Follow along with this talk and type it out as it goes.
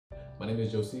name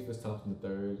is Josephus Thompson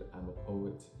III. I'm a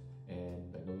poet,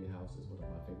 and Magnolia House is one of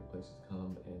my favorite places to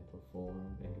come and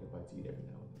perform and get a bite to eat every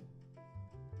now and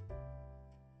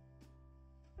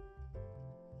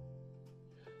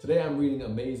then. Today I'm reading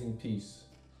Amazing Peace,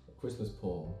 a Christmas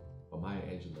poem by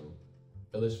Angelou,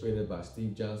 illustrated by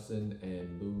Steve Johnson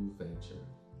and Lou Fancher.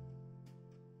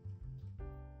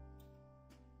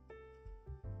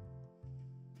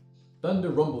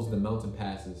 Thunder rumbles in the mountain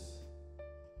passes,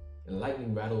 and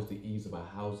lightning rattles the eaves of our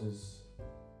houses.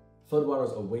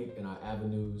 Floodwaters await in our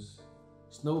avenues.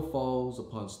 Snow falls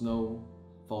upon snow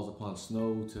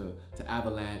to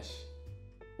avalanche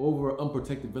over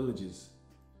unprotected villages.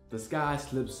 The sky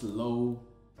slips low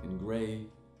and gray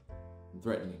and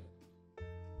threatening.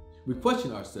 We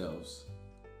question ourselves.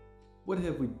 What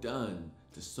have we done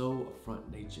to so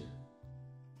affront nature?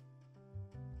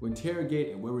 We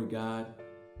interrogate and worry God.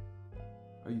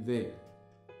 Are you there?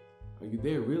 Are you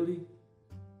there really?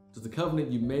 Does the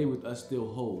covenant you made with us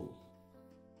still hold?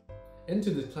 Into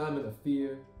this climate of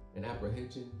fear and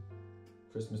apprehension,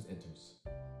 Christmas enters.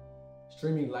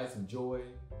 Streaming lights of joy,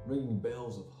 ringing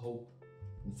bells of hope,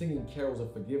 and singing carols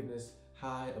of forgiveness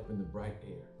high up in the bright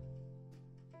air.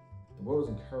 The world is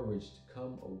encouraged to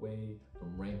come away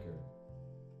from rancor,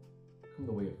 come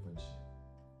the way of friendship.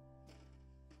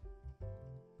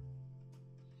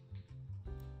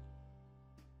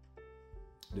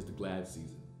 It is the glad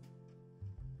season.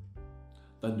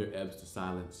 Thunder ebbs to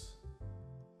silence,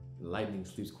 and lightning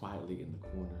sleeps quietly in the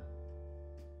corner.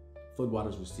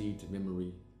 Floodwaters recede to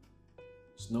memory.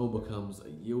 Snow becomes a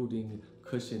yielding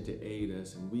cushion to aid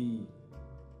us, and we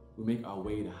make our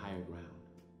way to higher ground.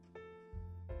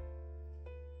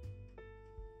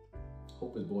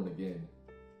 Hope is born again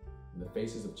in the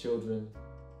faces of children.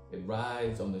 It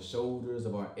rides on the shoulders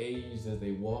of our aged as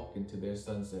they walk into their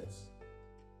sunsets.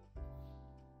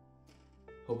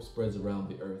 Hope spreads around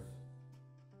the earth,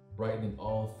 brightening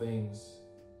all things,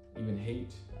 even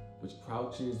hate, which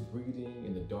crouches breeding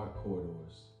in the dark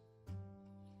corridors.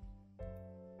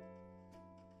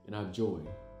 In our joy,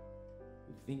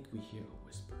 we think we hear a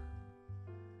whisper,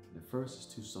 and at first it's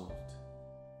too soft,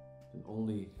 and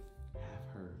only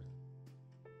half heard.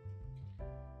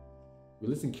 We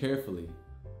listen carefully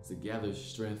as it gathers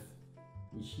strength.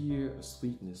 We hear a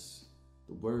sweetness.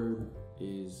 The word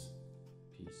is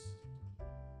peace.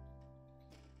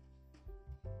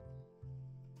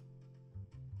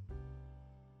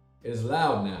 It is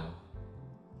loud now,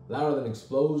 louder than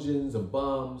explosions of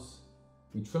bombs.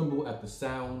 We tremble at the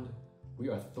sound. We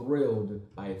are thrilled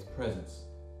by its presence.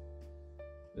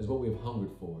 It is what we have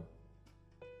hungered for.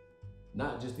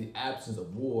 Not just the absence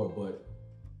of war, but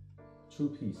true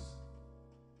peace.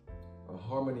 A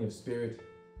harmony of spirit,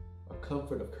 a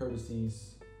comfort of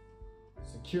courtesies,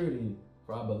 security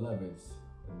for our beloveds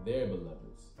and their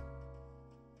beloveds.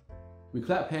 We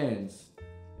clap hands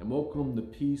and welcome the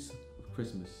peace of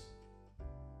Christmas.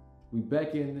 We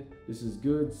beckon, this is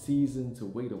good season to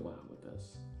wait a while with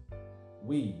us.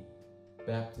 We,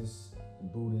 Baptists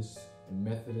and Buddhists and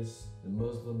Methodists and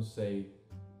Muslims say,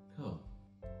 come.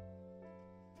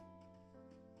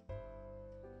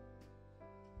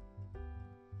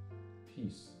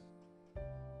 Peace.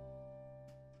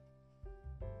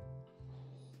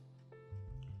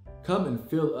 Come and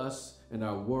fill us and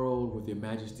our world with your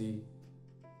majesty.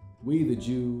 We, the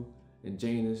Jew and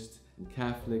Jainist and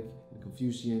Catholic and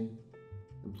Confucian,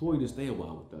 implore you to stay a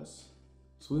while with us,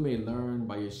 so we may learn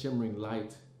by your shimmering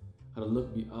light how to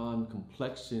look beyond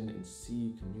complexion and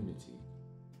see community.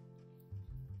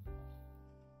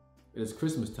 It is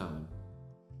Christmas time,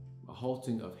 a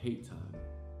halting of hate time.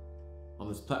 On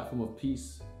this platform of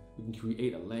peace, we can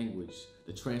create a language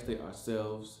to translate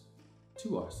ourselves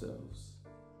to ourselves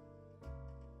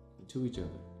and to each other.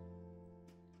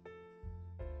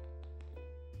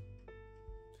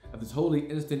 At this holy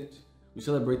instant, we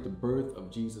celebrate the birth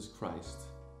of Jesus Christ.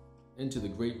 Into the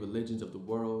great religions of the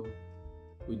world,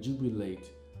 we jubilate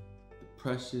the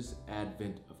precious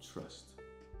advent of trust.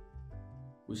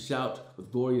 We shout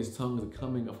with glorious tongues the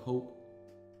coming of hope.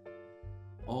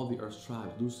 All the earth's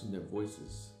tribes loosen their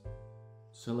voices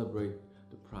to celebrate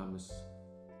the promise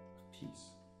of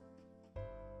peace.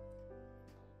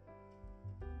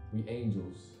 We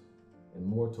angels and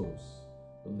mortals,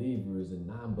 believers and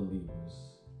non-believers,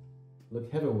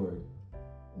 look heavenward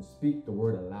and speak the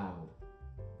word aloud.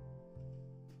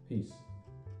 Peace.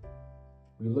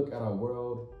 We look at our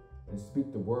world and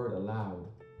speak the word aloud.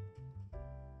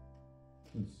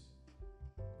 Peace.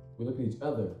 We look at each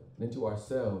other and into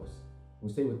ourselves. We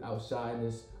say without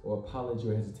shyness or apology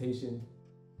or hesitation,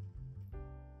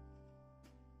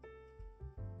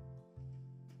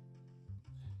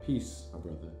 peace, my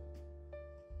brother.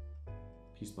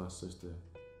 Peace, my sister.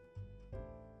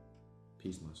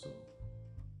 Peace, my soul.